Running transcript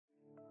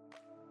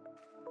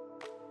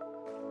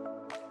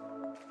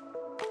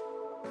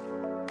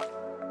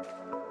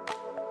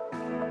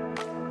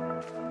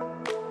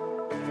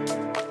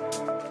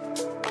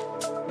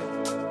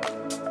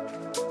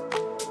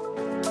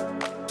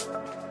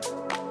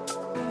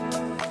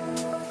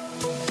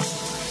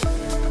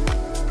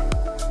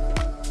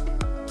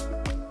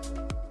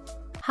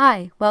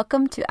Hi,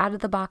 welcome to Out of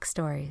the Box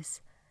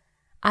Stories.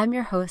 I'm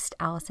your host,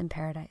 Alice in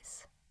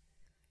Paradise.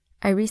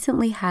 I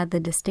recently had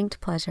the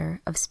distinct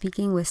pleasure of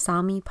speaking with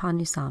Samy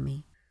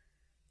Ponnusamy.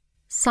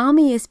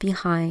 Samy is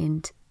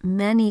behind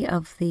many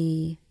of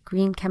the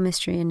green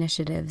chemistry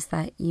initiatives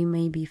that you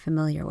may be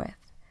familiar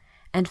with.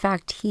 In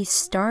fact, he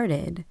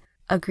started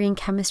a green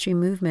chemistry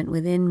movement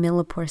within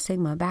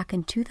MilliporeSigma back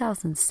in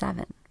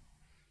 2007.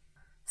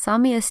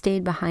 Samy has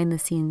stayed behind the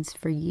scenes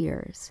for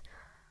years,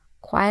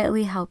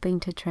 quietly helping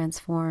to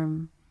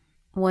transform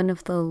one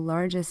of the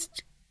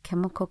largest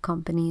chemical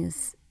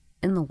companies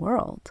in the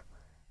world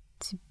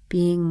to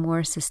being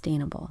more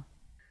sustainable.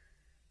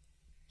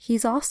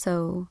 He's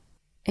also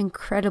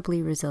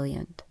incredibly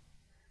resilient.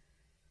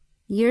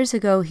 Years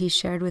ago, he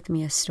shared with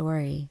me a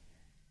story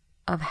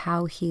of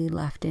how he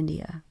left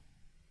India.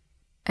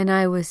 And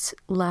I was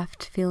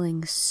left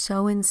feeling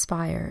so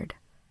inspired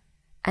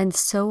and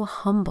so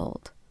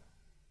humbled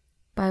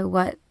by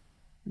what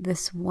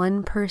this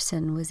one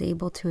person was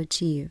able to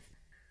achieve.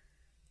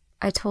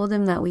 I told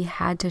him that we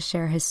had to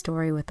share his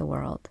story with the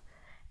world,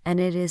 and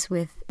it is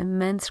with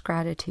immense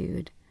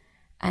gratitude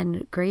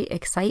and great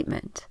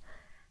excitement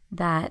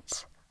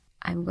that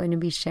I'm going to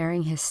be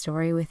sharing his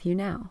story with you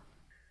now.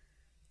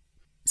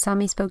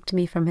 Samy spoke to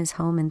me from his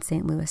home in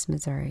St. Louis,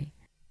 Missouri.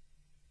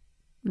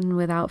 And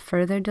without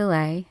further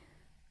delay,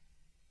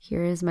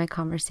 here is my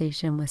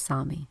conversation with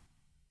Samy.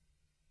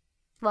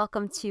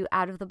 Welcome to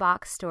Out of the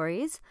Box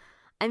Stories.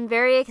 I'm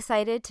very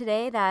excited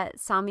today that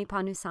Samy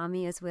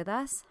Ponnusamy is with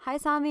us. Hi,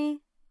 Samy.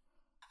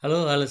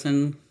 Hello,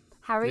 Alison.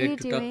 How are Great you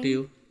to doing? talk to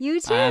you. You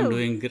too. I'm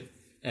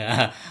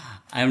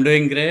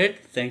doing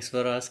great. Thanks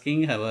for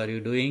asking. How are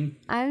you doing?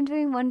 I'm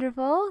doing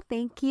wonderful.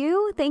 Thank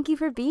you. Thank you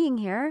for being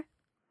here.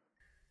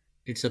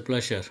 It's a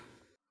pleasure.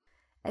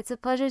 It's a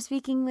pleasure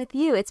speaking with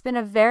you. It's been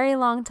a very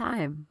long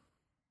time.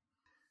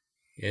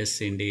 Yes,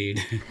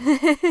 indeed.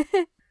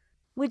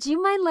 Would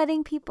you mind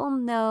letting people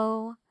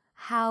know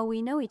how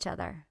we know each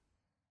other?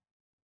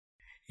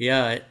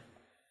 Yeah,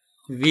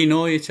 we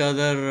know each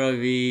other.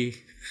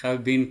 We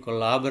have been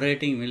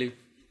collaborating with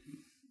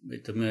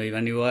me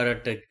when you are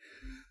at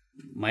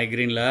My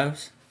Green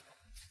Labs.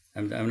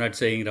 I'm not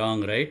saying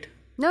wrong, right?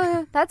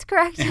 No, that's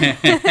correct.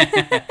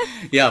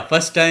 Yeah,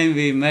 first time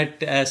we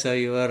met as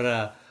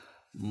your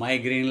My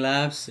Green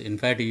Labs. In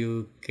fact,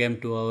 you came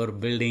to our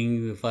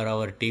building for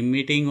our team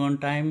meeting one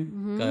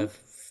time,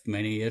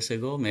 many years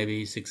ago,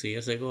 maybe 6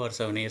 years ago or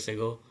 7 years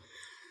ago.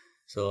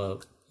 So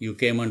you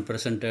came and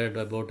presented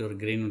about your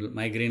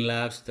My Green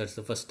Labs. That's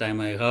the first time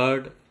I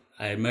heard.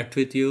 I met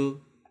with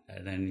you,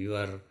 and then you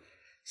are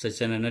such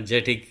an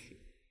energetic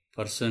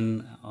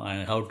person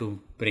on how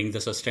to bring the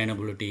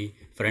sustainability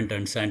front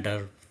and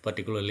center,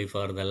 particularly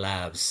for the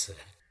labs.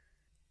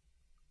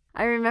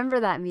 I remember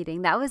that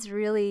meeting. That was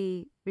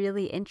really,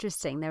 really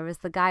interesting. There was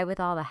the guy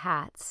with all the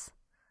hats.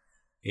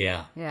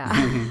 Yeah.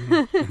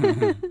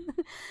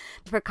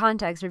 For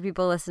context, for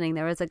people listening,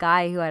 there was a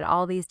guy who had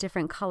all these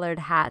different colored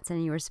hats,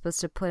 and you were supposed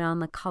to put on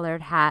the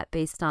colored hat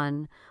based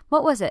on,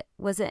 what was it?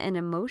 Was it an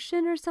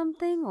emotion or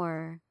something,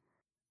 or?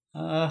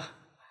 Yeah,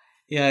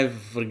 I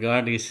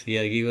forgot.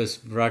 He was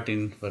brought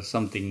in for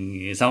something.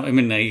 He's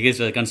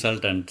a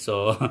consultant,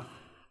 so.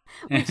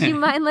 Would you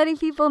mind letting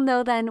people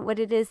know then what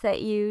it is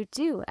that you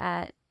do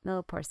at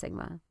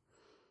MilliporeSigma?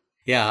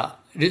 Yeah.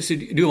 Do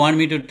you want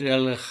me to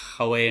tell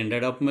how I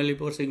ended up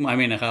MilliporeSigma? I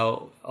mean,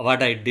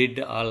 what I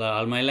did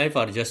all my life,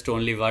 or just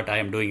only what I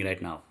am doing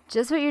right now?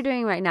 Just what you're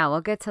doing right now.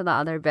 We'll get to the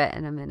other bit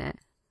in a minute.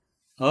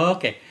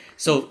 Okay.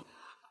 So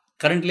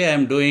currently I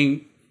am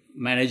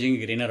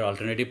managing greener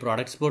alternative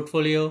products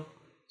portfolio.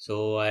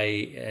 So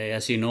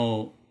as you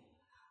know,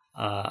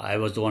 I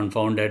was the one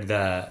founded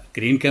the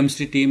green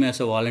chemistry team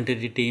as a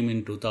voluntary team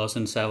in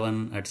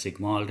 2007 at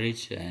Sigma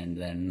Aldrich, and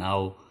then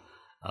now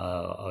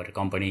our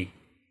company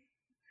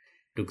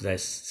took the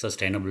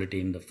sustainability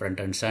in the front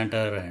and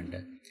center, and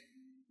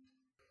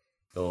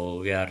so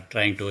we are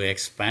trying to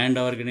expand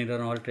our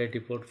greener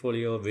alternative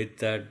portfolio with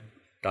that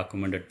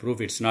documented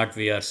proof. It's not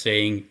we are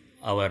saying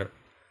our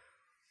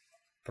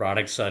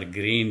products are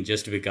green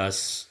just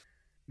because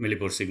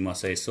MilliporeSigma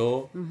says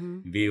so.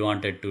 We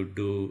wanted to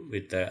do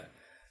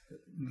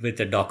with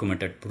a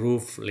documented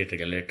proof,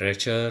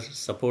 literature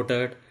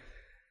supported,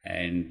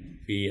 and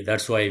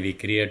that's why we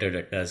created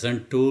a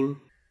DOESNT tool.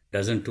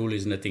 DOESNT tool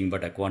is nothing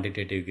but a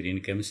quantitative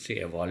green chemistry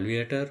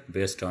evaluator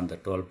based on the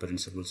 12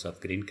 principles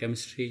of green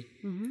chemistry,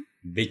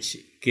 which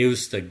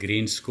gives the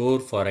green score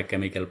for a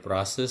chemical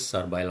process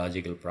or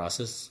biological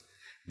process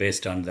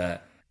based on the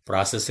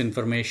process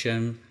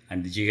information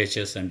and the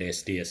GHS and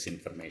SDS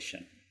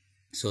information.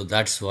 So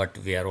that's what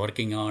we are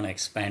working on,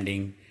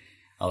 expanding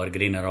our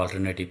greener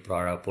alternative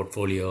product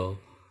portfolio.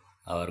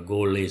 Our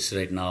goal is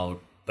right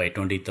now by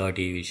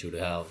 2030 we should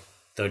have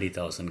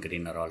 30,000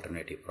 greener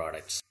alternative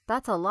products.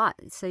 That's a lot.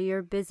 So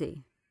you're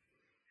busy.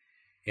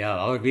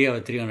 Yeah, we have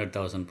a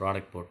 300,000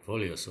 product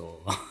portfolio,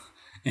 so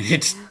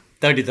it's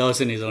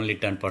 30,000 is only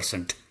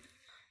 10%.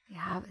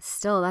 Yeah, but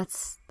still,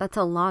 that's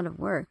a lot of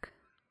work.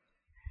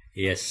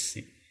 Yes,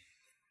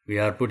 we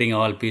are putting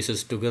all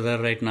pieces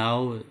together right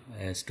now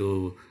as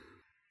to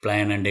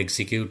plan and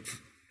execute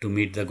to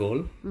meet the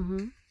goal.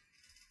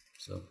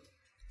 So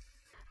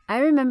I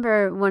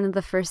remember one of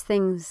the first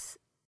things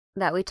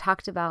that we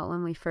talked about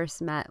when we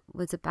first met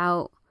was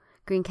about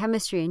green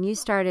chemistry, and you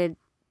started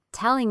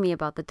telling me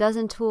about the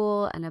dozen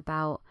tool and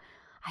about,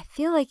 I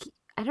feel like,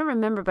 I don't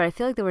remember, but I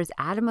feel like the words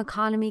atom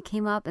economy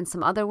came up and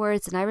some other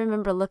words. And I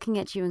remember looking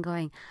at you and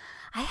going,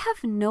 I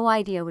have no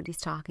idea what he's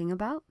talking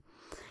about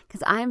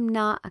because I'm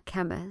not a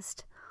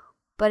chemist,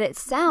 but it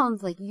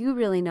sounds like you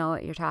really know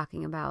what you're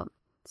talking about.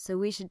 So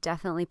we should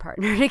definitely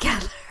partner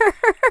together.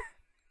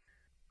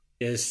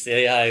 yes,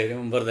 yeah, I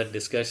remember that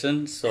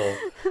discussion. So,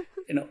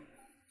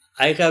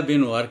 I have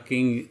been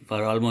working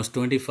for almost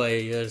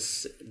 25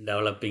 years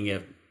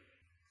developing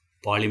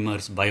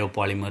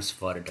biopolymers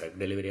for drug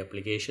delivery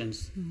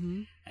applications.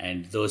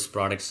 And those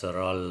products are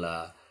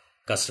all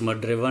customer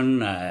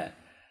driven. I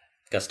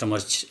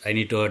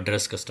need to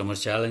address customer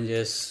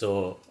challenges.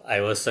 So I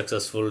was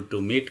successful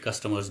to meet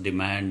customers'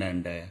 demand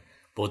and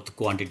both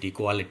quantity,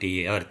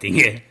 quality,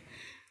 everything.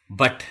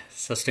 But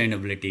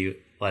sustainability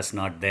was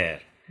not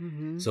there.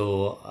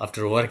 So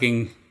after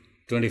working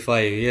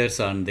 25 years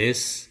on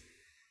this,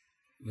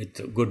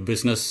 with good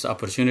business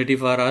opportunity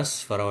for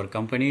us, for our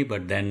company,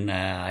 but then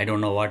I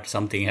don't know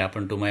something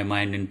happened to my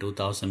mind in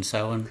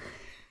 2007.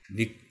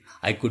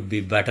 I could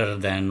be better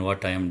than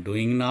what I am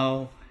doing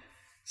now.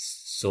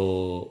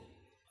 So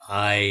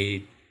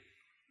I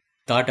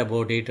thought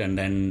about it and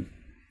then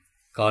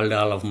called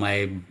all of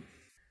my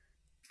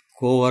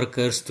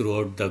co-workers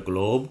throughout the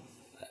globe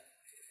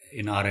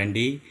in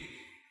R&D,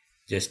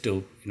 just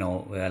to,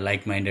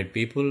 like-minded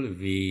people.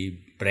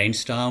 We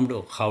brainstormed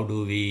how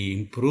do we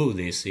improve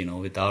this,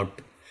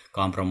 without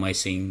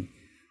compromising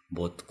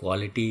both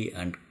quality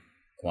and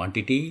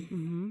quantity.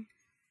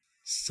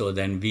 So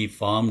then we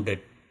formed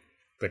it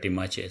pretty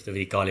much,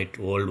 we call it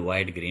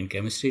worldwide green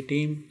chemistry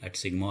team at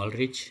Sigma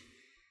Ulrich,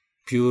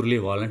 purely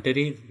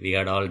voluntary. We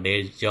had all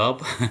day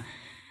job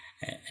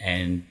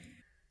and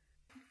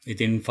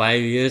within 5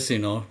 years,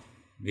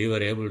 we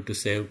were able to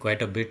save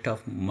quite a bit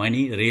of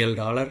money, real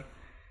dollar.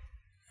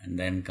 And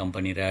then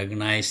company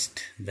recognized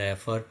the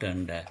effort,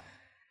 and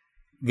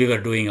we were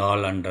doing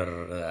all under,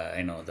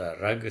 the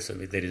rug. So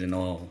there is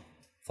no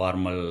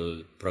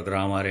formal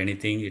program or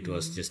anything. It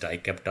was just, I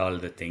kept all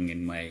the thing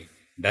in my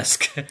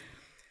desk.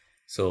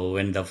 So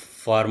when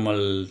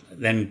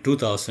then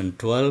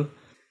 2012,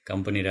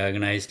 company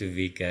recognized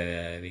we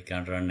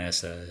can run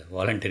as a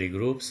voluntary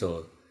group.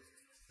 So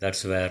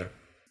that's where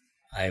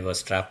I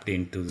was trapped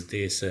into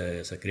this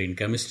as a green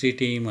chemistry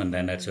team. And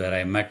then that's where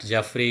I met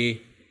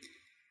Jeffrey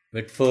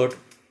Whitford.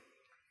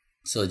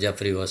 So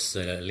Jeffrey was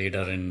a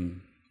leader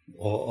in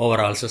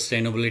overall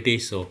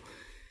sustainability. So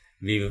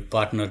we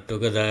partnered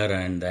together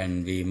and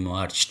then we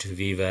marched.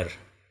 We were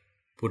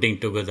putting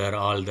together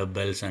all the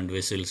bells and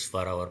whistles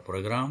for our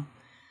program.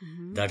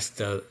 That's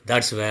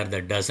where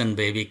the dozen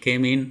baby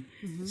came in.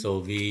 So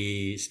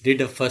we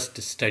did a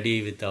first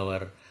study with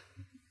our,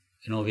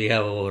 we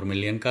have over 1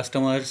 million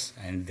customers,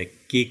 and the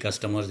key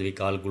customers we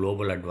call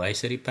global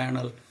advisory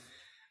panel.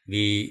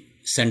 We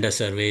send a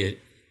survey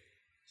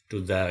to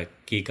the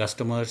key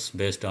customers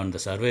based on the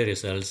survey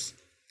results.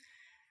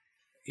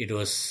 It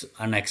was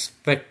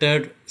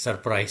unexpected,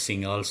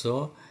 surprising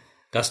also.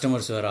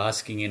 Customers were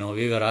asking,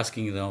 we were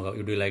asking them,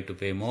 would you like to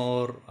pay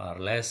more or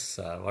less,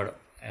 or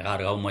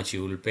how much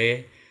you will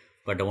pay?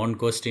 But the one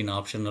question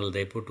optional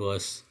they put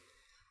was,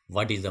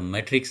 what is the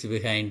metrics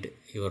behind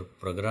your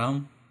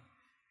program?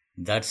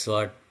 That's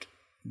what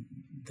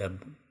the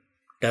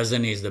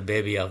dozen is the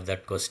baby of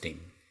that question.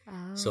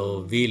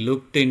 So we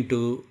looked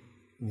into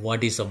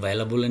what is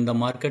available in the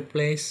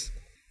marketplace.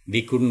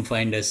 We couldn't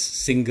find a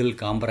single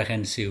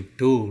comprehensive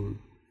tool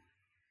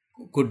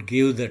could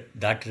give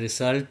that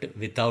result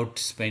without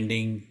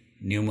spending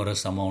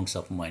numerous amounts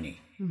of money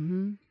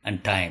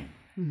and time.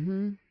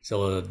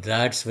 So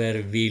that's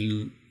where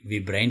we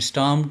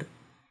brainstormed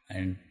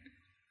and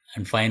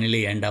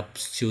finally end up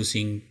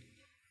choosing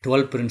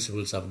 12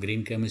 principles of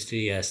green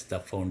chemistry as the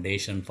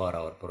foundation for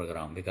our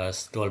program,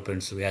 because 12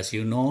 principles, as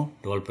you know,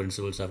 12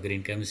 principles of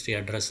green chemistry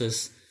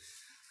addresses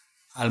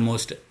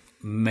almost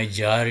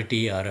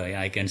majority, or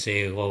I can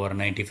say over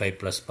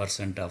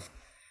 95+% of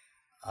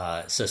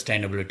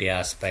sustainability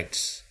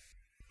aspects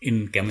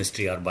in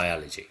chemistry or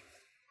biology.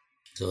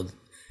 So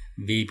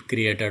we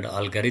created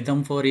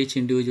algorithm for each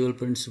individual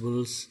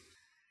principles,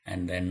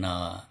 and then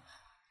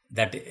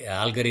that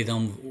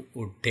algorithm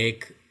would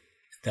take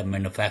the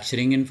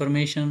manufacturing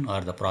information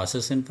or the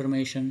process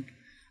information,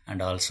 and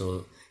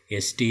also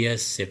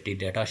STS, safety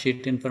data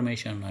sheet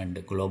information, and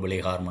globally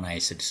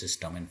harmonized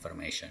system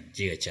information,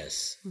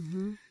 GHS.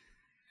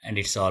 And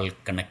it's all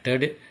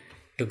connected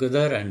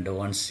together, and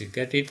once we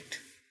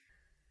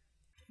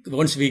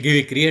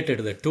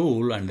created the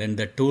tool, and then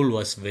the tool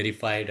was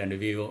verified, and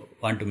we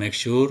want to make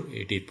sure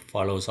it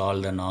follows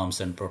all the norms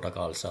and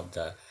protocols of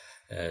the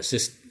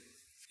system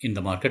in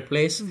the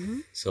marketplace.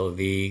 So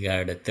we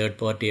had a third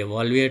party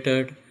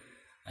evaluated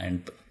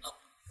and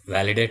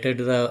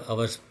validated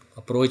our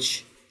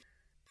approach,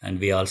 and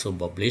we also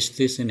published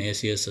this in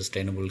ACS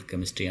Sustainable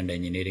Chemistry and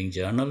Engineering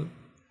Journal.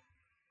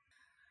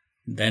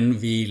 Then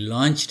we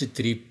launched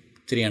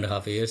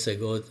 3.5 years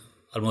ago,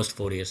 almost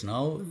 4 years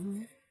now,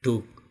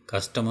 to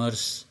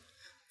customers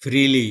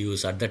freely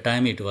use. At the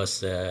time, it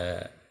was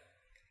an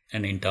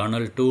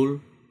internal tool,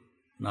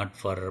 not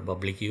for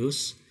public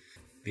use.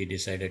 We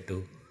decided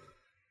to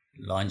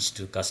launch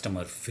to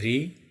customer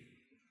free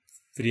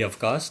of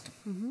cost.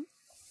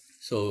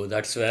 So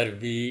that's where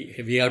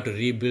we have to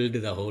rebuild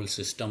the whole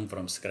system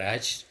from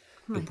scratch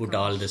to put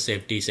all the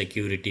safety,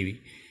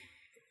 security.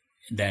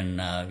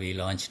 Then we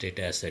launched it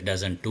as a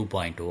dozen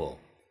 2.0.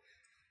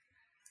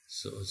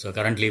 So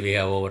currently we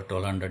have over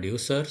 1,200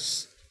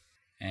 users,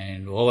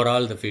 and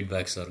overall the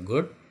feedbacks are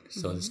good.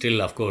 So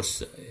still, of course,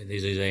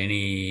 this is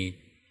any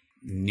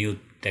new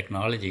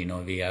technology,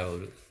 we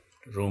have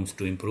rooms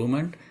to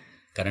improvement.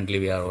 Currently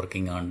we are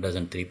working on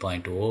dozen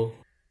 3.0.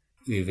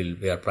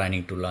 We are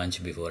planning to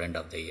launch before end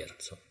of the year.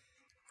 So,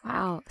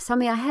 wow,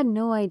 Samy, I had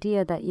no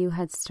idea that you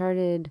had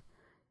started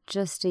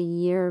just a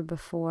year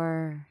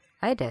before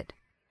I did.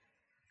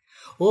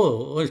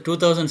 Oh, was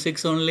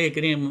 2006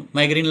 only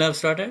My Green Lab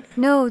started?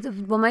 No,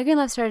 My Green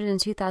Lab started in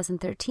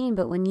 2013,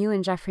 but when you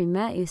and Jeffrey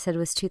met, you said it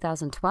was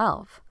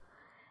 2012.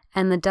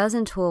 And the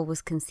dozen tool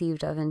was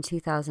conceived of in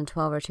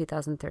 2012 or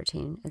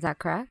 2013. Is that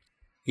correct?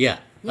 Yeah,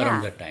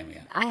 around that time,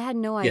 yeah. I had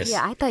no idea. Yes.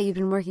 I thought you'd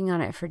been working on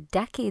it for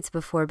decades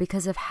before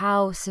because of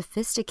how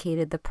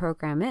sophisticated the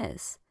program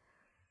is.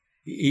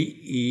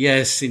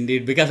 Yes,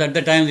 indeed. Because at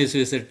the time, this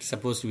was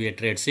supposed to be a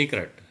trade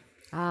secret.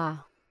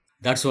 Ah.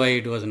 That's why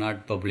it was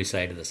not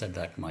publicized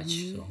that much.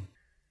 So,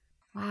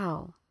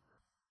 wow.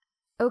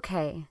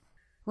 Okay.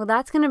 Well,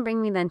 that's going to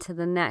bring me then to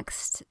the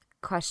next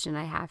question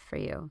I have for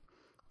you.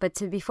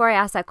 But before I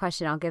ask that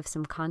question, I'll give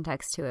some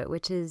context to it,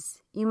 which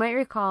is, you might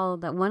recall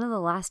that one of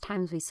the last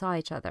times we saw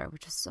each other,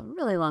 which was a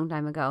really long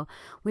time ago,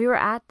 we were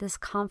at this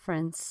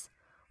conference.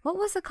 What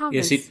was the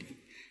conference?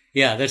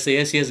 That's the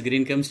ACS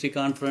Green Chemistry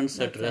Conference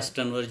at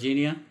Reston,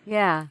 Virginia.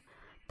 Yeah,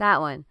 that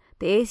one.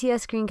 The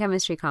ACS Green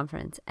Chemistry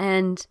Conference.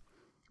 And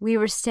we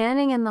were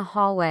standing in the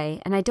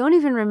hallway, and I don't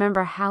even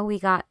remember how we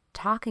got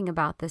talking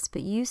about this,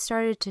 but you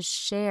started to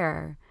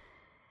share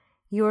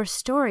your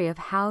story of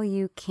how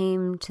you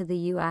came to the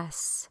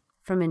U.S.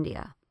 from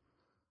India.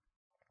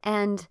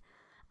 And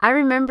I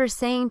remember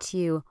saying to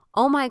you,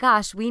 oh my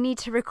gosh, we need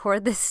to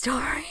record this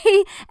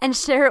story and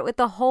share it with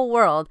the whole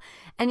world.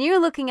 And you're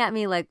looking at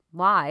me like,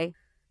 why?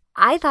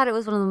 I thought it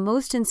was one of the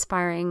most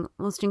inspiring,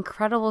 most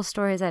incredible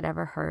stories I'd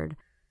ever heard.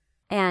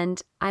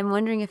 And I'm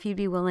wondering if you'd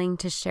be willing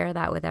to share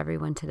that with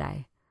everyone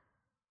today.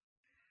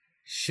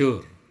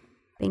 Sure.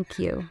 Thank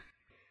you.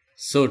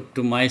 So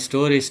to my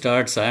story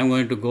starts, I'm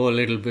going to go a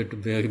little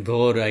bit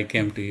before I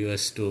came to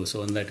US too.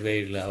 So in that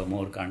way, we'll have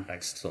more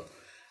context. So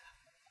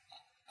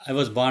I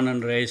was born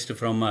and raised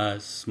from a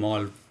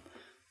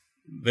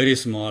very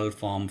small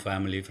farm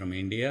family from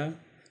India.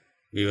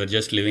 We were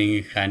just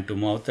living hand to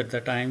mouth at the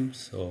time.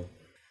 So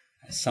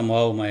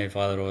somehow my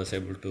father was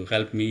able to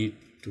help me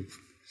to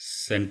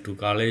send to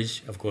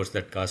college. Of course,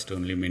 that cost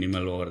only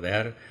minimal over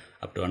there,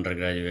 up to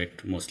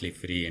undergraduate, mostly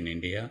free in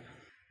India.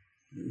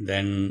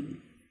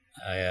 Then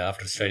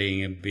after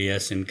studying a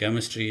BS in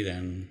chemistry,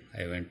 then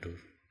I went to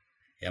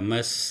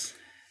MS.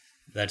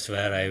 That's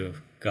where I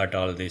got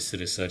all this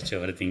research,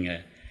 everything,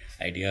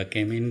 idea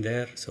came in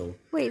there. So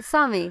wait,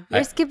 Samy,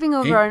 you're skipping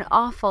over an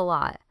awful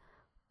lot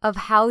of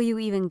how you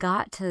even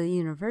got to the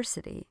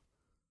university.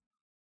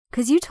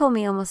 Because you told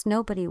me almost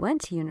nobody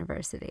went to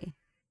university.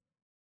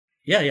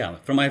 Yeah.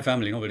 From my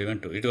family, nobody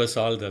went to. It was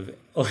all the...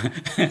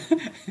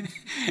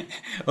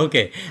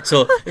 Okay,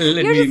 so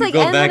let You're me just like,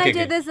 go and back then I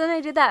again. did this, and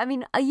I did that. I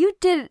mean,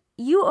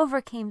 you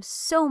overcame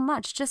so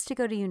much just to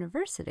go to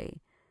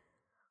university.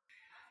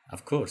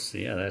 Of course,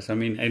 yeah.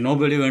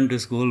 Nobody went to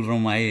school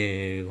from my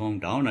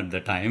hometown at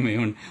the time.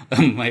 Even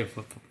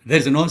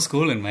there's no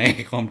school in my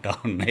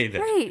hometown either.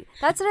 Right,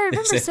 that's what I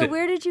remember. So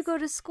where did you go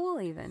to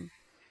school even?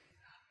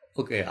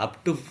 Okay,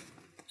 up to...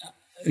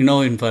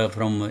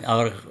 from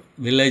our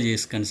village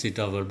is consist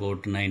of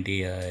about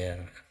 90,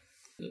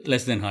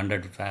 less than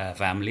 100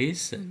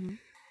 families. Mm-hmm.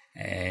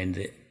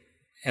 And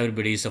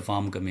everybody is a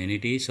farm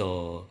community.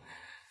 So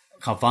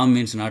a farm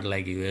means not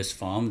like US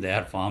farm.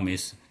 Their farm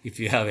is, if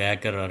you have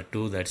acre or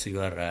two, that's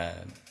your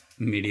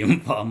medium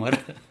farmer.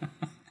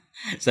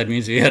 So that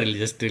means we are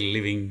just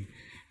living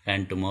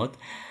hand to mouth.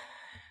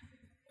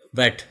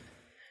 But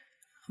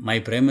my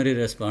primary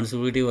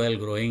responsibility while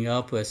growing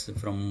up was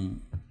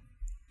from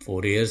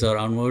 4 years or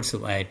onwards,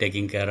 I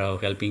taking care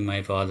of helping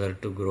my father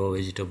to grow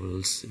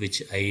vegetables,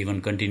 which I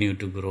even continue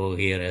to grow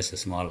here as a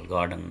small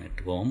garden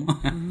at home.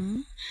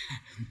 Mm-hmm.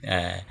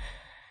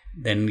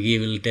 Then he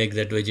will take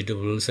that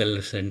vegetable,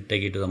 sell and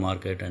take it to the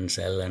market and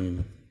sell,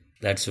 and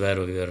that's where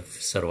we were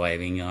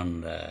surviving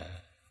on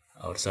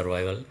our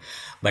survival.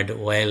 But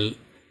while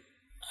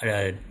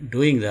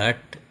doing that,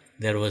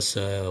 there was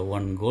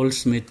one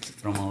goldsmith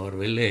from our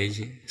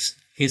village.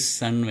 His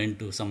son went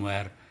to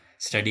somewhere,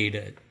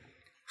 studied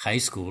high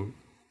school.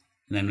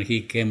 Then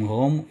he came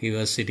home. He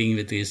was sitting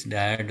with his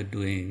dad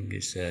doing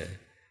this,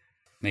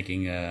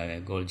 making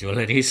gold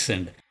jewelries,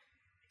 and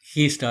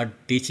he started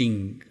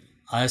teaching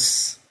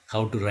us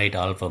how to write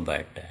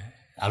alphabet.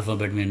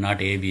 alphabet means not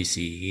ABC.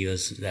 He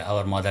was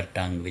our mother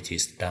tongue, which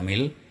is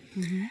Tamil.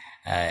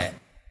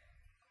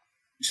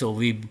 So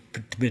we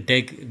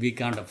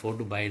can't afford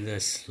to buy the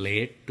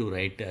slate to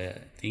write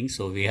things.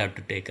 So we have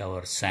to take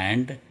our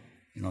sand,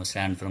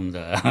 sand from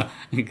the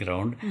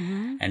ground,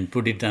 and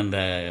put it on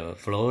the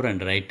floor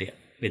and write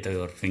with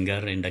our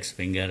index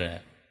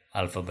finger,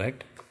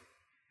 alphabet,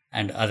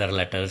 and other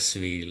letters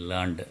we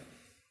learned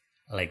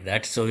like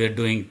that. So we are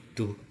doing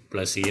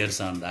 2+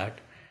 years on that.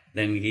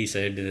 Then he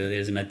said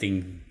there's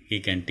nothing he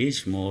can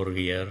teach more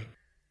here.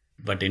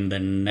 But in the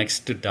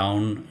next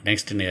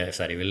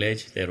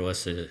village, there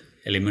was a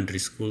elementary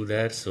school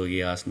there. So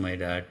he asked my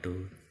dad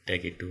to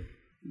take it to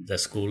the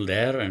school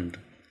there, and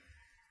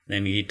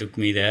then he took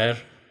me there.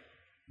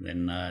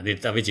 Then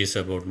which is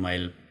about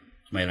mile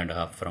and a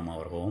half from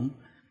our home.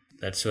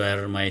 That's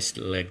where my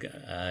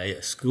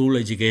school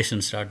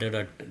education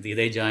started.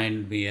 They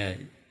joined me,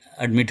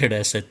 admitted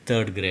as a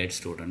 3rd grade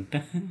student.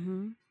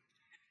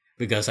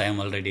 Because I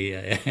am already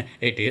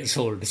 8 years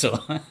old.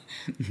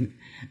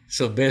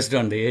 So based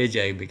on the age,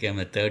 I became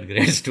a 3rd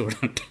grade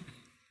student.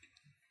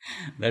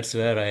 That's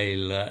where I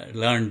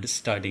learned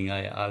starting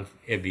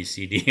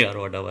ABCD or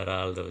whatever,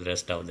 all the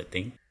rest of the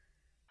thing.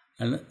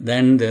 And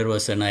then there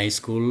was an high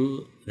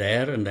school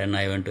there, and then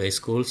I went to high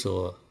school.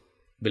 So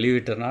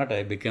believe it or not,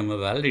 I became a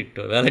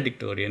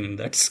valedictorian in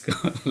that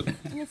school.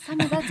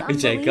 Samy, that's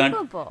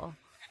unbelievable.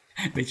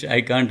 Which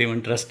I can't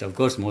even trust. Of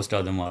course, most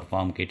of them are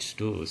farm kids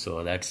too.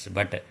 So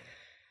but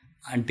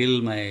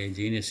until my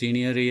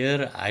senior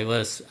year, I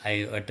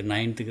at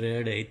 9th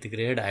grade, 8th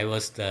grade, I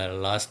was the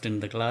last in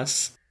the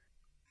class.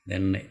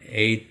 Then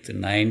 8th,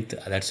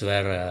 9th, that's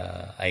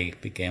where I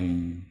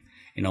became,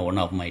 one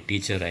of my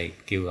teacher. I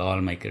give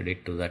all my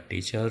credit to that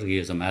teacher. He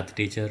is a math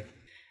teacher.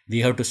 We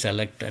have to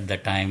select at the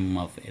time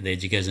of the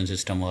education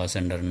system was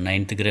under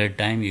 9th grade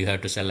time. You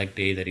have to select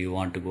either you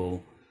want to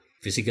go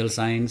physical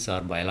science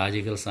or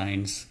biological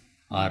science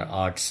or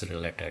arts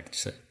related.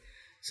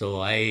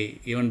 So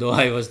even though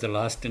I was the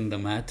last in the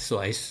math, so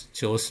I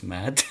chose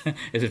math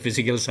as a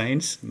physical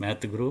science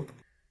math group.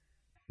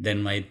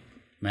 Then my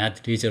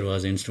math teacher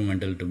was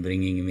instrumental to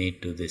bringing me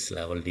to this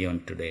level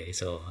even today.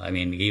 So,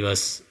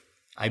 that's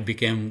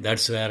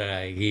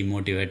where he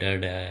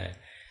motivated,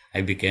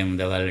 I became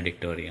the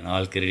valedictorian.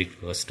 All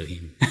credit goes to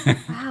him.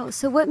 Wow.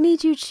 So what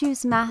made you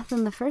choose math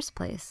in the first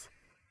place?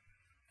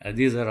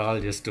 These are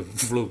all just a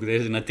fluke.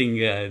 There's nothing,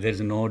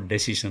 there's no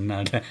decision.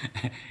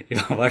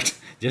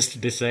 Just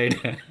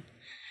decide.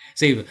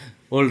 See,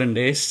 olden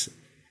days,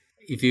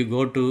 if you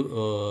go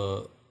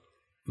to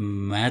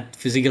math,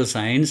 physical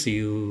science,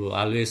 you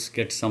always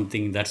get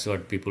something, that's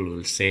what people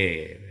will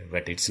say.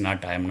 But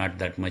I'm not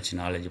that much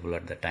knowledgeable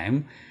at the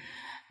time.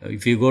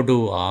 If you go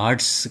to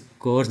arts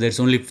course, there's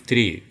only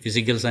 3.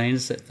 Physical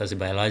science, that's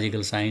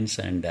biological science,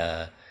 and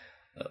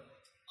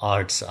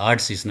arts.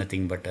 Arts is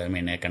nothing but,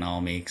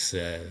 economics.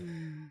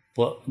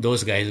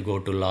 Those guys go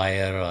to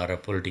lawyer or a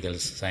political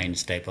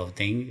science type of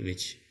thing,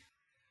 which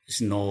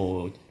is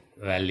no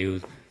value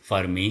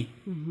for me.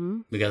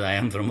 Because I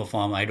am from a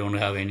farm. I don't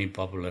have any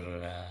popular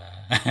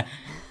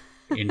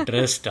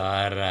interest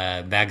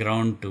or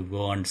background to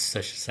go and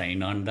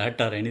sign on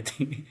that or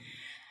anything.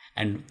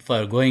 And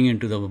for going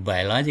into the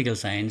biological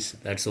science,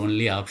 that's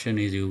only option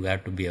is you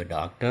have to be a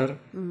doctor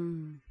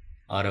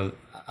or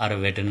a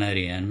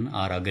veterinarian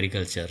or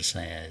agriculture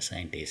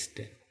scientist.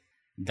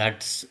 There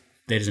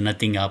is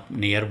nothing up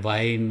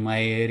nearby in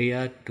my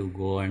area to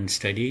go and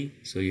study.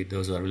 So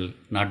those are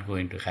not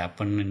going to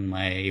happen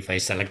if I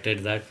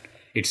selected that.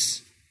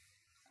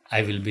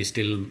 I will be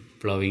still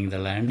plowing the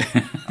land.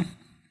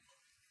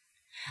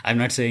 I'm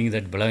not saying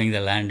that plowing the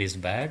land is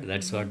bad.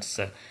 That's what's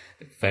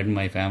fed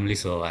my family.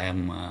 So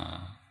I'm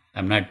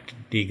not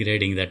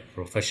degrading that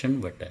profession,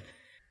 but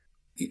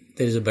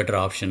there is a better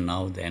option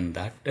now than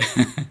that.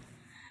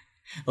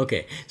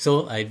 Okay,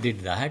 so I did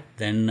that.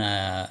 Then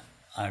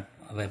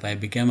I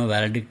became a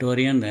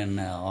valedictorian. Then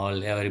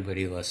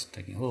everybody was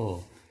thinking,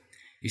 "Oh,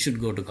 you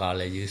should go to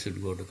college. You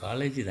should go to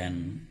college."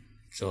 Then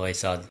so I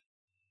saw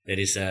there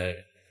is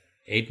a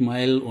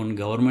 8-mile on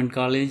government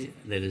college.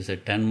 There is a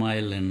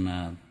 10-mile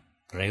in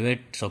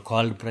private,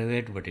 so-called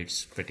private, but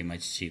it's pretty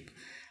much cheap.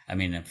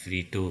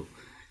 Free too.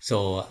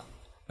 So,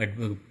 but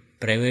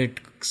private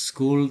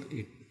school,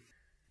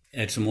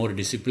 it's more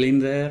discipline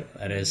there,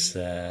 whereas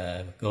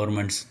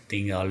government's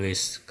thing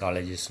always,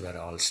 colleges were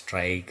all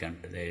strike and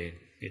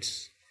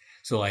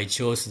so I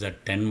chose the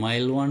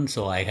 10-mile one.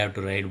 So I have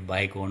to ride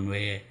bike one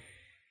way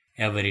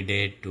every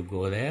day to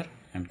go there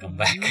and come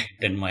back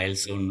 10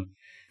 miles on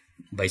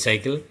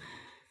bicycle.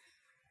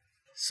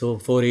 So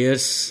 4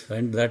 years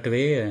went that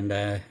way, and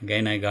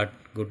again I got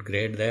good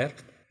grade there.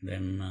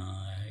 Then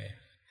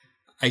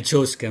I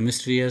chose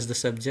chemistry as the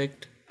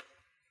subject.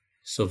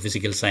 So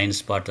physical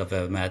science part of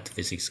math,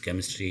 physics,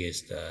 chemistry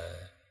is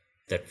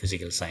that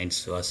physical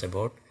science was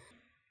about.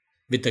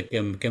 With the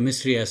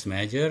chemistry as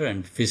major,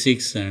 and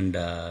physics and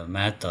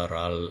math are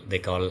all, they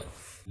call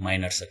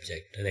minor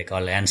subject. They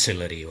call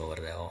ancillary over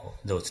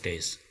those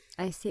days.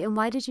 I see. And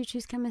why did you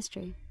choose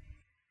chemistry?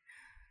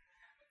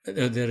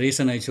 The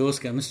reason I chose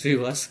chemistry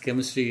was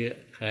chemistry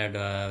had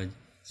a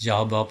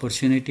job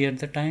opportunity at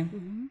the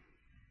time,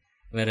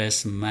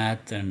 whereas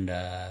math and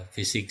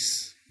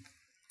physics,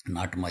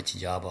 not much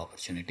job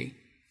opportunity.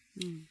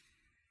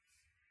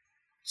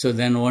 So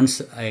then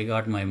once I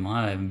got my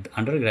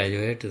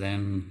undergraduate,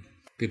 then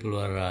people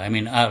were,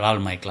 all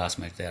my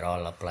classmates, they're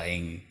all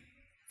applying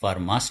for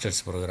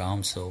master's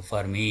programs. So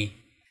for me,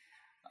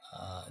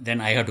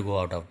 then I had to go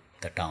out of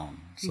the town.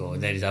 So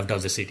there is out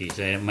of the city,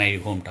 so my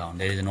hometown.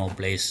 There is no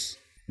place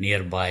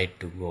nearby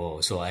to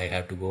go. So I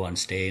had to go and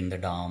stay in the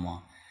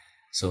dorm.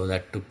 So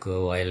that took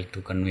a while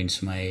to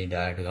convince my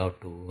dad how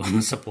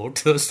to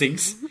support those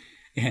things.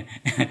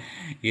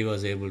 He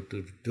was able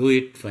to do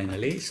it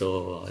finally.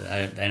 So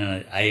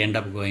then I end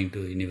up going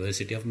to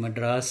University of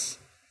Madras.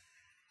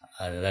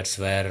 That's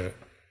where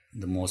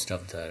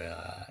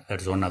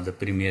that's one of the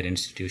premier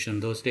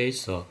institutions those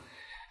days. So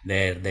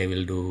there they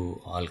will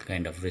do all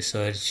kind of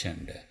research,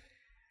 and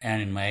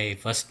in my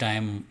first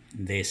time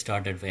they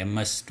started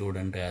MS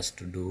student has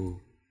to do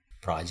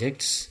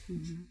projects.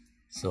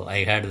 So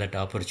I had that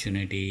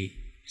opportunity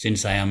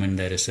since I am in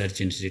the research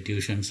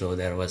institution. So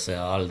there was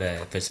all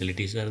the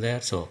facilities are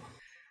there. So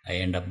I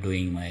end up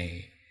doing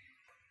my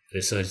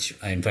research.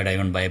 In fact, I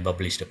even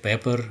published a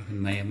paper in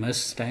my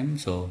MS time.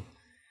 So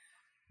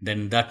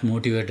then that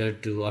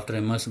motivated to, after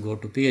MS, go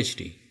to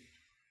PhD,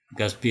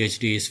 because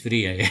PhD is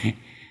free.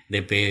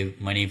 They pay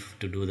money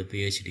to do the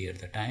PhD at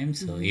the time.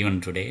 So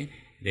even today,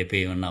 they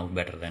pay even now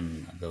better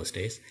than those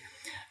days.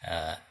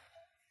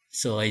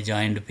 So I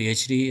joined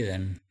PhD.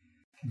 Then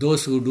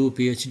those who do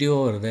PhD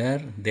over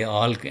there, they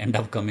all end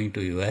up coming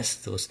to US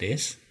those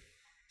days.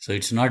 So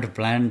it's not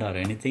planned or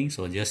anything.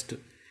 So just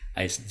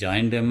I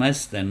joined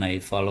MS, then I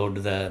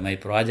followed my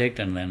project,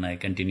 and then I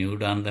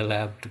continued on the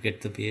lab to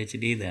get the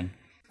PhD. Then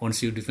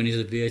once you finish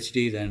the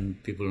PhD, then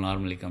people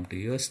normally come to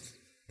US.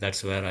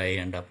 That's where I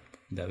end up.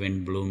 The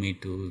wind blew me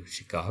to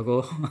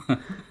Chicago,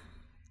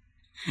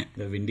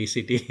 the windy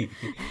city.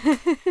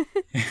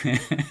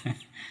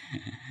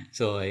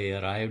 So I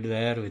arrived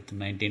there with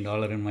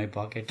 $19 in my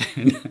pocket.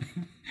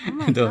 Oh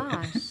my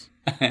gosh.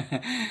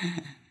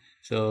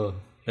 So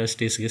rest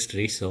is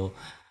history. So,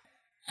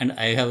 and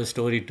I have a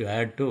story to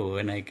add too.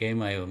 When I came,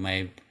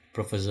 my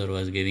professor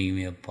was giving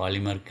me a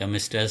polymer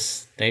chemist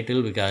as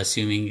title, because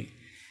assuming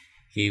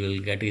he will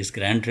get his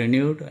grant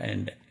renewed.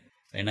 And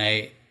when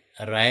I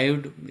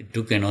arrived, it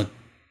took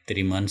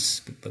 3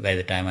 months by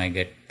the time I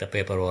get the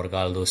paperwork,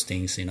 all those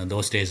things.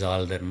 Those days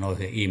there no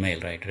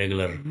email, right?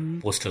 Regular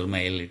postal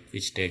mail,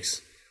 which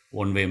takes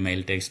one-way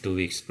mail takes 2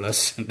 weeks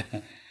plus.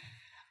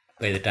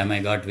 By the time I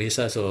got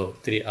visa, so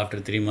after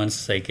 3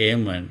 months I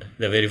came, and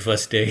the very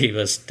first day he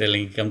was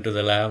telling, come to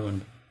the lab,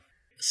 and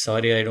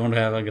sorry, I don't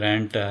have a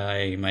grant.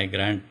 My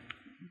grant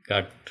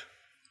got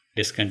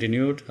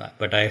discontinued,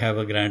 but I have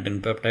a grant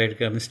in peptide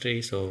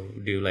chemistry. So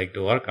do you like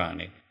to work on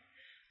it?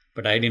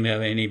 But I didn't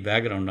have any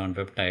background on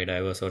peptide. I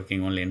was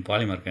working only in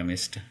polymer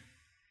chemist.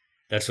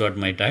 That's what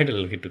my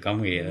title to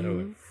come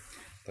here.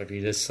 But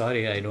he says,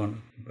 sorry, I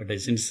don't. But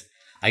since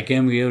I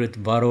came here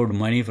with borrowed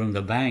money from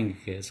the bank,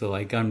 so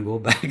I can't go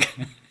back.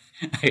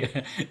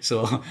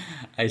 So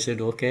I said,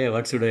 okay,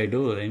 what should I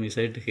do? And he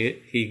said,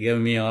 he gave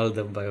me all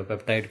the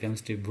biopeptide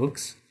chemistry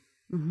books.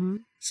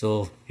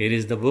 So here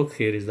is the book,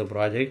 here is the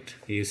project.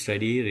 You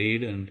study,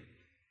 read, and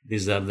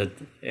these are the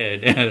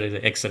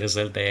X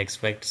result I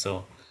expect.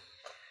 So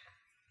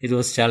it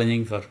was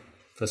challenging for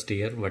first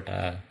year, but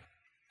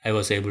I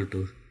was able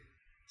to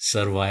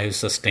survive,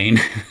 sustain.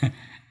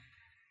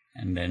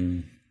 And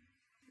then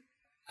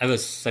I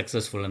was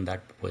successful in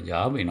that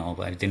job.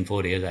 Within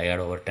 4 years, I had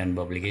over 10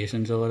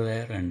 publications over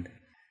there. And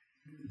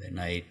then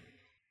I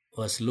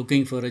was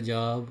looking for a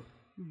job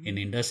in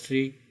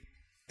industry.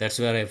 That's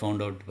where I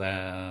found out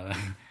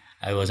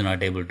I was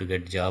not able to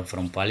get job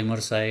from polymer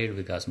side,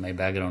 because my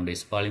background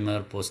is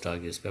polymer,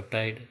 postdoc is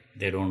peptide.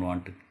 They don't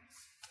want to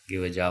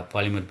give a job.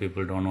 Polymer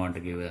people don't want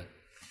to give a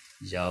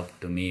job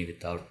to me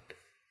without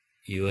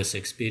US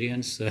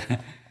experience.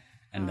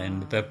 And then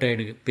the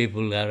peptide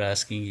people are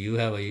asking, you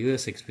have a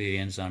US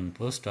experience on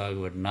postdoc,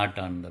 but not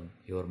on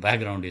your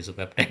background is a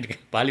peptide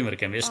polymer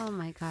chemist. Oh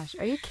my gosh,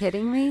 are you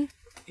kidding me?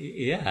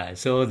 Yeah,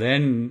 so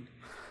then,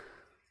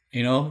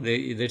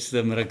 that's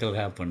the miracle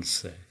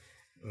happens.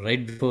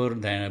 Right before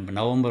the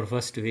November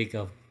 1st week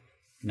of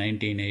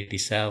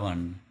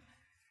 1987,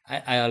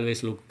 I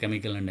always look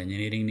chemical and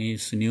engineering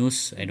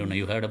news. I don't know,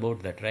 you heard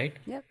about that, right?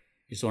 Yep.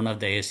 It's one of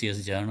the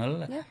ACS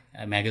journal,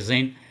 a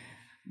magazine.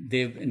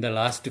 In the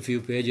last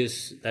few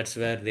pages, that's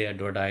where they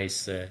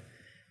advertise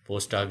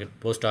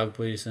postdoc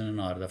position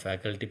or the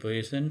faculty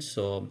position.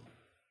 So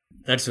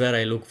that's where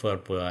I look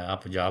for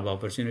job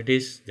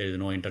opportunities. There is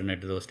no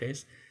internet those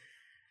days.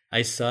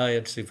 I saw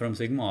it from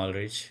Sigma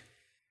Aldrich.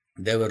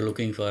 They were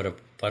looking for a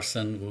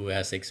person who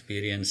has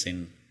experience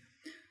in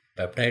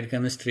peptide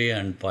chemistry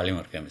and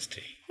polymer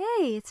chemistry.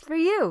 Hey, it's for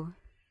you.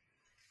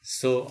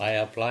 So I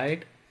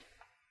applied.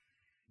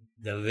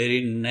 The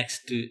very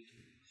next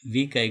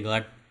week I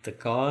got the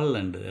call,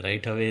 and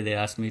right away they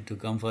asked me to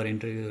come for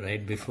interview.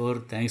 Right before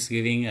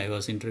Thanksgiving I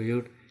was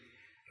interviewed.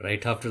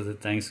 right after the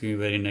Thanksgiving,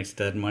 very next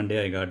third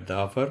Monday, I got the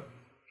offer.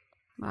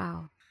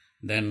 Wow.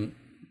 Then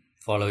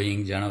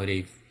following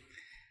January,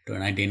 to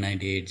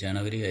 1998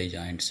 January, I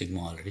joined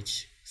Sigma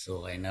Aldrich.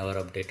 So I never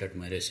updated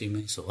my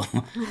resume. So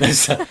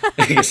that's a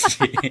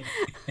history.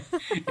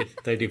 It's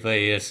 35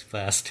 years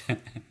past.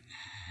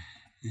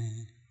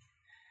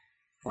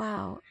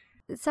 Wow.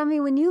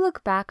 Samy, when you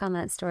look back on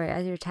that story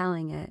as you're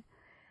telling it,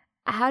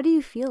 how do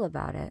you feel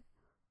about it?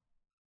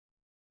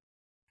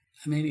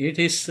 I mean, it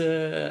is,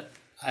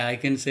 I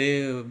can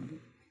say,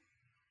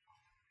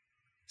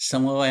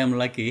 somehow I am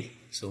lucky.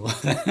 So,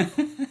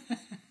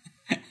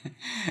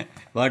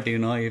 but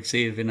if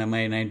see, when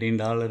my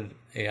 $19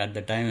 at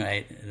the time,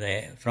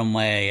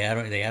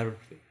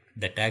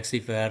 the taxi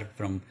fare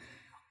from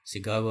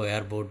Chicago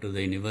airport to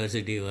the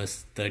university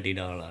was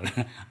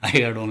 $30. I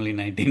had only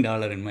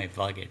 $19 in my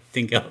pocket.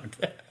 Think about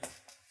that.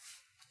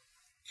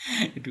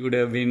 It could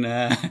have been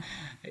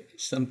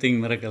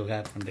something miracle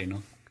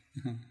happened,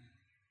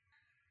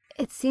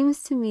 It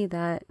seems to me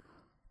that,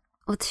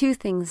 well, two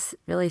things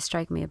really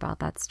strike me about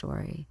that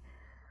story.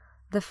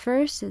 The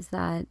first is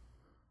that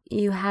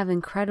you have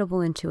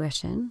incredible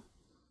intuition,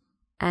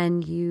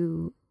 and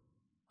you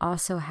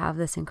also have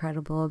this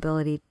incredible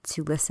ability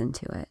to listen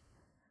to it.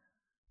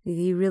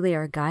 You really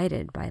are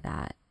guided by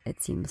that,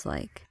 it seems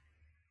like.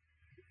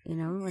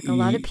 Like a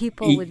lot of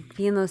people would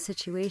be in those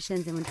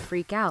situations and would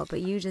freak out,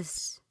 but you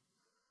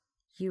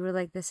were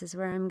like, this is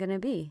where I'm going to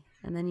be.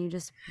 And then you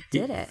just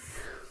did it.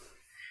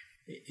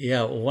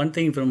 Yeah, one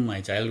thing from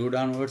my childhood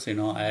onwards,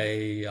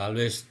 I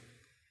always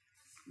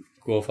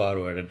go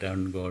forward. I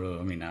don't go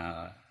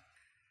to,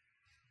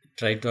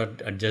 try to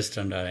adjust,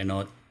 and I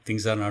know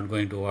things are not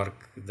going to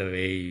work the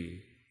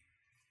way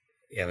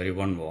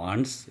everyone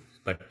wants,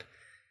 but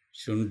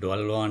shouldn't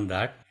dwell on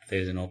that. There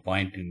is no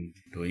point in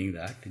doing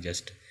that.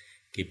 Just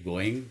keep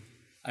going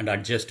and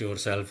adjust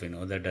yourself,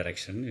 the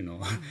direction,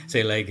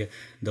 Say like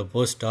the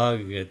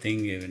postdoc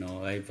thing,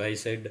 if I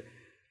said,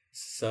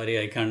 sorry,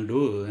 I can't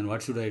do, then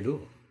what should I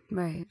do?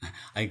 Right.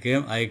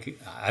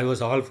 I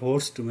was all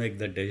forced to make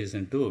that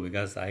decision too,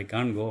 because I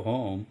can't go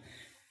home,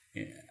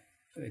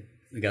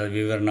 because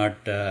we were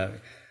not,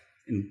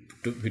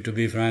 to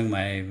be frank,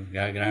 my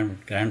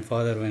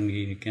grandfather, when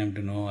he came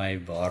to know I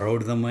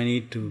borrowed the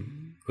money to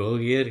go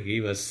here, he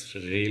was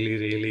really,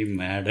 really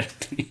mad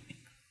at me.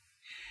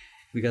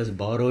 Because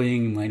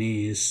borrowing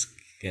money is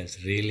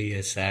really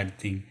a sad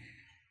thing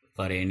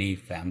for any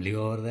family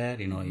over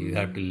there. You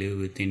have to live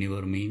within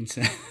your means.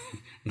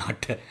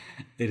 There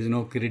is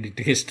no credit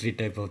history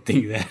type of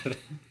thing there.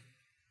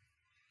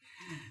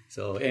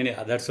 So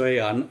that's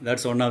why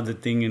that's one of the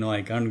thing,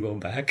 I can't go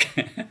back.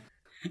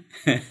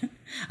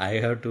 I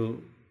have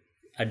to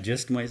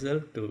adjust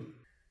myself to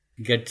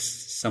get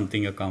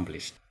something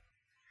accomplished.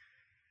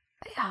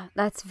 Yeah,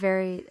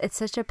 it's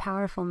such a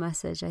powerful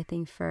message, I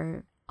think,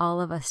 for all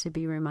of us to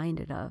be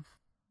reminded of.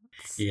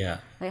 Yeah.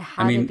 Like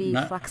how to be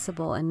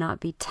flexible and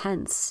not be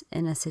tense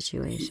in a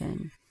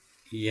situation.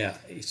 Yeah.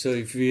 So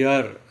if we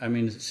are,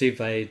 see, if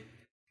I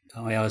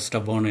was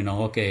stubborn,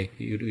 okay,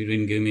 you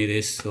didn't give me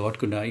this, so what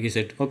could I? He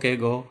said, okay,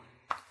 go.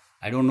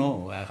 I don't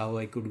know how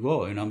I could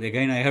go.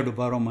 Again, I have to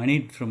borrow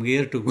money from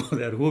here to go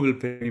there. Who will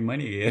pay me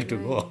money here to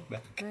go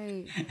back?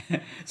 Right.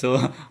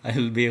 So I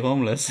will be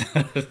homeless.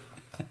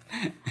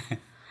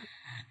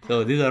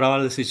 So these are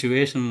all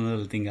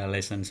situational thing I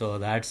lesson. So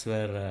that's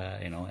where,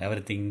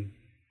 everything,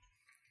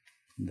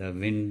 the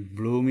wind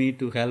blew me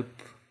to help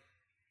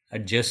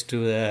adjust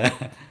to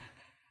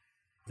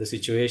the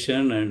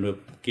situation and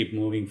keep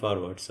moving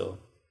forward. So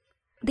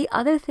the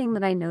other thing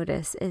that I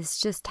notice is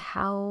just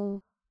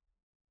how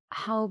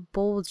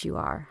bold you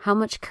are, how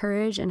much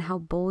courage and how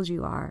bold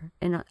you are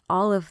in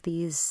all of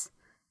these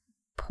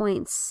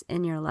points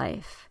in your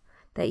life,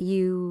 that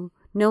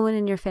no one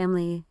in your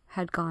family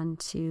had gone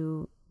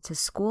to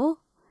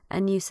school,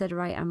 and you said,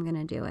 right, I'm going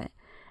to do it.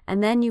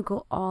 And then you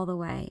go all the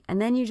way.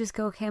 And then you just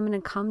go, okay, I'm going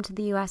to come to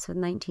the U.S. with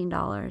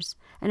 $19.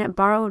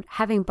 And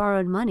having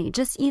borrowed money,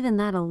 just even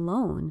that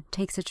alone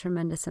takes a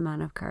tremendous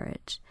amount of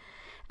courage.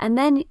 And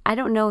then I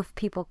don't know if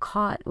people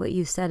caught what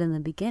you said in the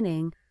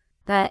beginning,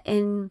 that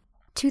in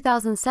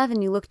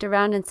 2007, you looked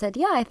around and said,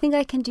 yeah, I think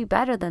I can do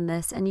better than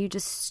this. And you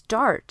just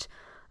start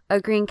a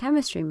green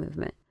chemistry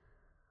movement.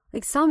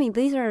 Like, Samy,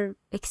 these are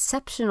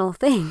exceptional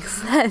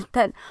things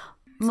that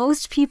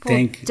most people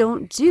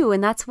don't do.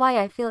 And that's why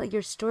I feel like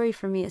your story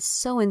for me is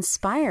so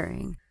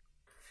inspiring.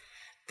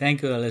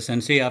 Thank you, Alice.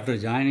 And see, after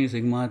joining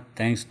Sigma,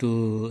 thanks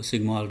to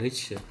Sigma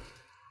Aldrich,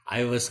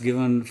 I was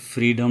given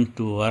freedom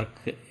to work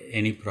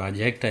any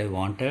project I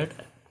wanted.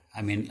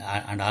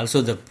 And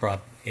also the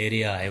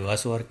area I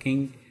was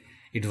working,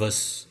 it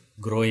was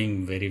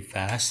growing very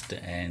fast,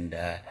 and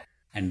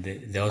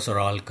those are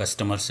all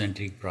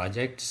customer-centric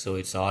projects. So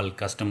it's all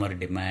customer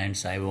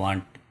demands. I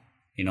want,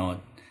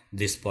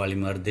 this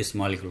polymer, this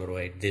molecular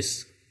weight,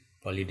 this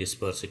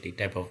polydispersity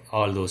type of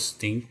all those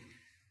things.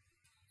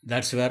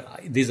 That's where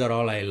these are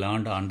all I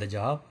learned on the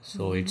job.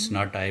 So It's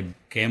not I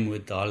came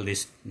with all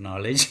this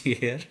knowledge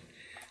here.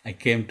 I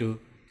came to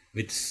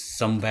with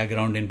some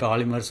background in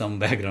polymer, some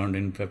background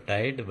in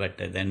peptide. But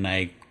then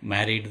I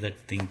married that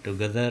thing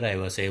together. I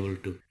was able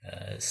to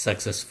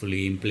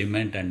successfully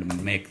implement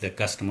and make the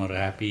customer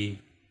happy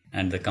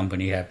and the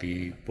company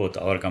happy, both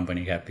our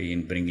company happy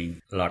in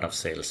bringing a lot of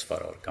sales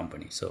for our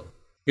company. So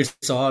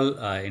it's all,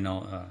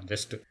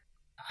 just,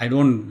 I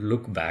don't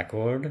look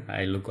backward.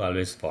 I look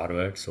always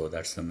forward. So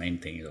that's the main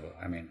thing. So,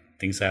 I mean,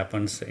 things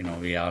happens,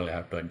 we all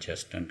have to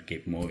adjust and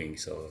keep moving.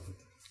 So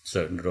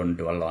don't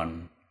dwell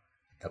on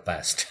the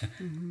past.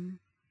 Mm-hmm.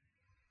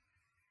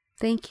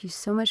 Thank you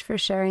so much for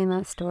sharing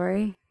that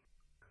story.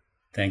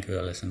 Thank you,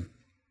 Allison.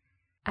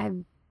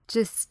 I'm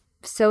just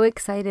so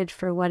excited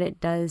for what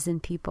it does in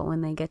people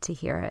when they get to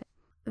hear it.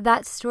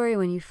 That story,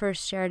 when you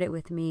first shared it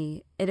with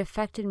me, it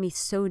affected me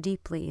so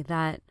deeply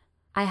that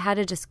I had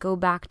to just go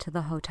back to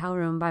the hotel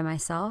room by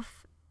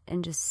myself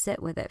and just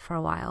sit with it for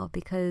a while,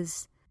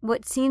 because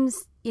what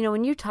seems,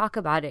 when you talk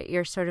about it,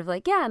 you're sort of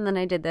like, yeah, and then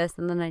I did this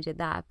and then I did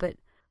that. But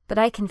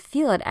I can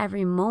feel at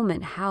every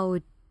moment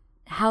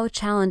how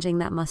challenging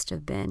that must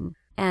have been.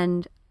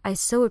 And I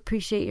so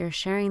appreciate your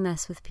sharing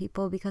this with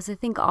people, because I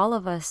think all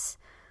of us,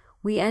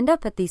 we end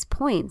up at these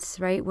points,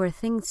 right, where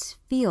things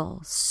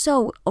feel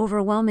so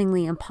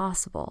overwhelmingly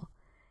impossible.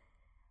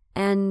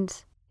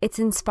 And it's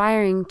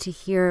inspiring to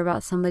hear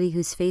about somebody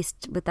who's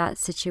faced with that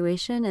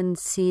situation and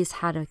sees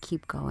how to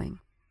keep going.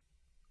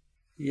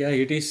 Yeah,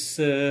 it is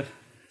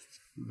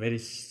very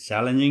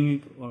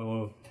challenging,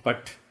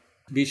 but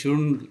we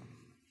shouldn't,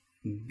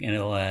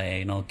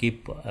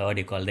 keep,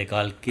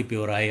 keep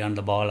your eye on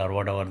the ball or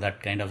whatever,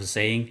 that kind of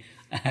saying.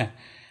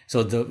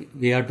 So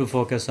we have to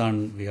focus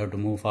on, we have to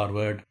move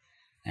forward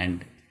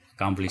and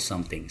accomplish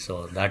something.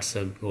 So that's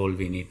a goal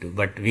we need to,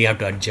 but we have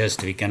to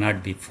adjust. We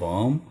cannot be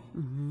firm,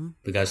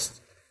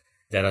 because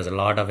there is a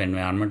lot of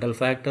environmental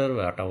factor,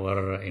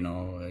 whatever,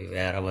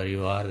 wherever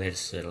you are,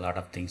 there's a lot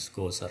of things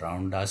goes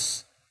around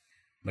us,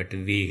 but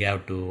we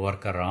have to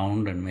work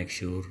around and make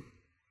sure,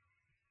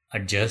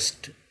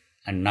 adjust,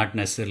 and not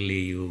necessarily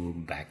you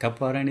back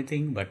up or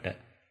anything, but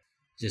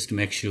just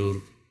make sure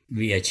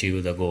we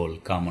achieve the goal,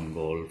 common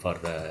goal for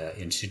the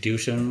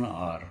institution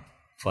or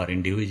for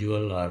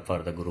individual or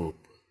for the group.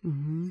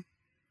 Mm-hmm.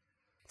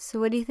 So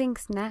what do you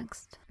think's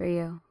next for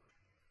you?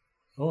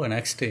 Oh,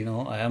 next,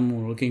 I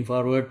am looking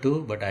forward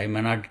to, but I may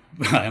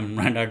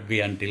not be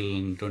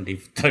until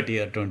 2030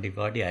 or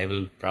 2040. I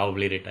will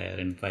probably retire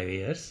in 5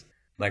 years.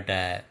 But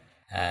I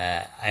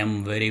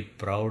am very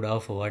proud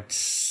of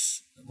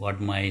what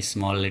my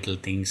small little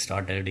thing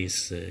started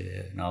is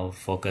now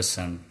focus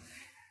on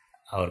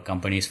our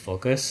company's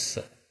focus.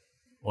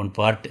 One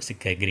part is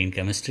green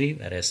chemistry,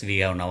 whereas we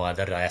have now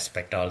other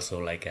aspect also,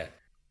 like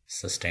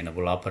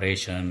sustainable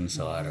operations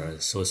or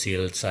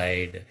social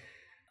side,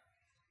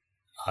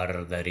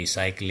 or the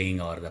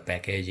recycling or the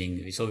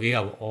packaging. So we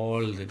have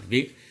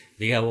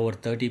we have over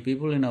 30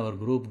 people in our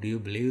group. Do you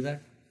believe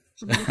that?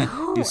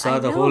 No, You saw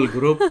the whole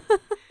group.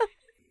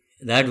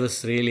 That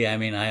was really, I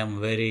am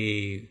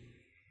very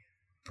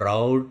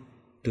proud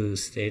to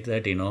state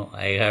that,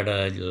 I had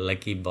a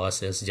lucky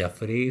boss as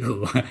Jeffrey,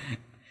 who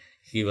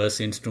he was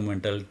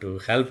instrumental to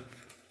help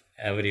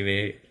every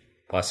way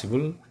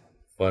possible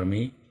for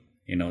me.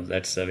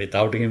 That's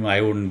without him,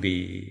 I wouldn't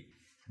be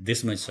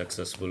this much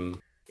successful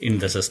in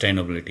the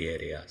sustainability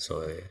area.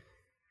 So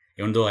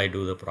even though I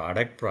do the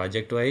product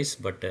project-wise,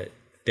 but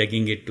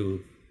taking it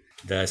to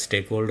the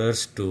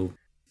stakeholders to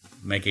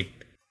make it,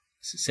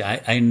 see,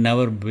 I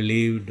never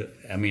believed,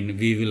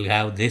 we will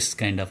have this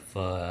kind of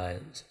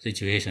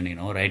situation,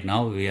 right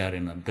now we are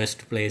in the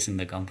best place in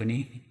the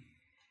company.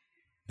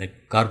 The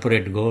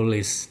corporate goal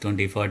is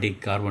 2040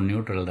 carbon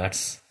neutral.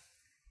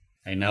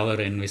 I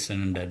never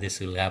envisioned that this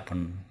will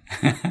happen.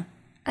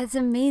 It's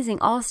amazing.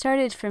 All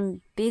started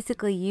from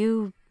basically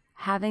you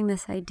having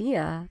this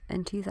idea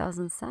in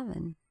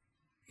 2007.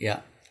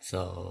 Yeah.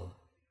 So,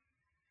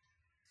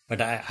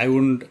 but I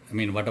wouldn't,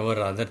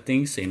 whatever other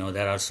things,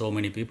 there are so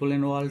many people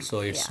involved. So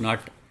it's not,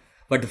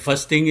 but the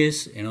first thing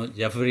is,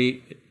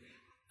 Jeffrey,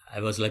 I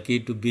was lucky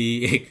to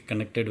be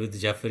connected with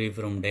Jeffrey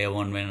from day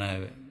one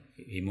when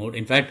he moved.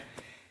 In fact,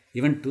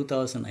 even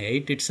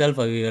 2008 itself,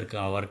 we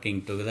were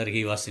working together.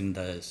 He was in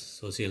the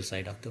social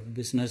side of the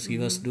business he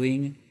was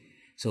doing.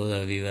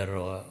 So we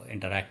were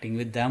interacting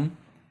with them.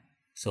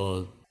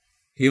 So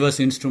he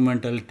was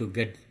instrumental to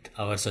get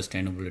our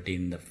sustainability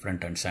in the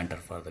front and center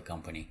for the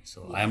company.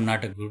 So I am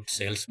not a good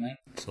salesman.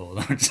 So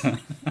that's,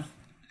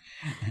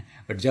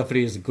 but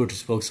Jeffrey is a good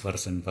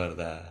spokesperson for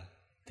the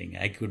thing.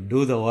 I could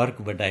do the work,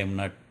 but I am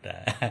not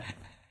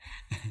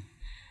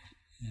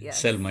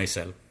sell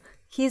myself.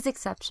 He's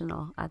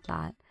exceptional at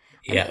that.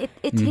 Yeah.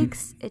 It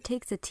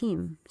takes a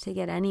team to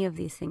get any of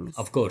these things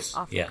of course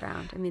off the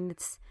ground.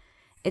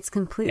 It's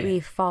completely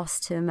false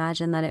to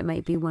imagine that it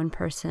might be one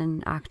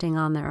person acting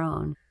on their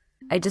own.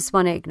 I just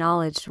want to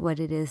acknowledge what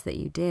it is that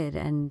you did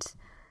and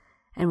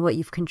what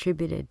you've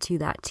contributed to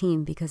that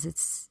team, because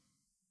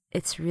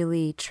it's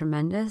really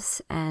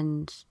tremendous.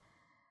 And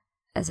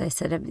as I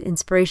said,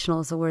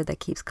 inspirational is a word that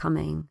keeps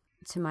coming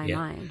to my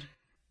mind.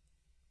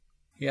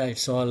 Yeah,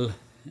 it's all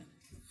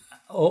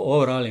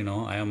Overall,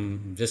 I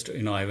am just,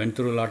 I went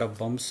through a lot of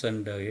bumps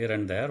and here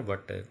and there,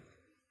 but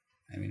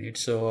I mean,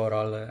 it's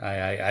overall,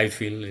 I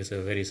feel it's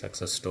a very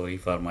success story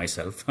for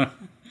myself.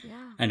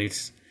 Yeah. And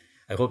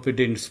I hope it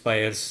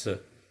inspires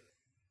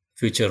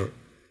future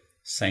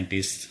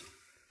scientists.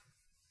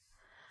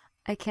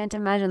 I can't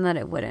imagine that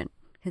it wouldn't,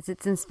 because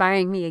it's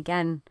inspiring me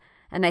again,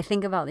 and I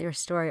think about your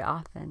story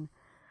often.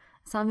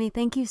 Samy,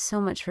 thank you so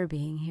much for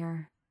being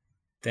here.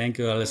 Thank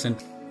you, Alison.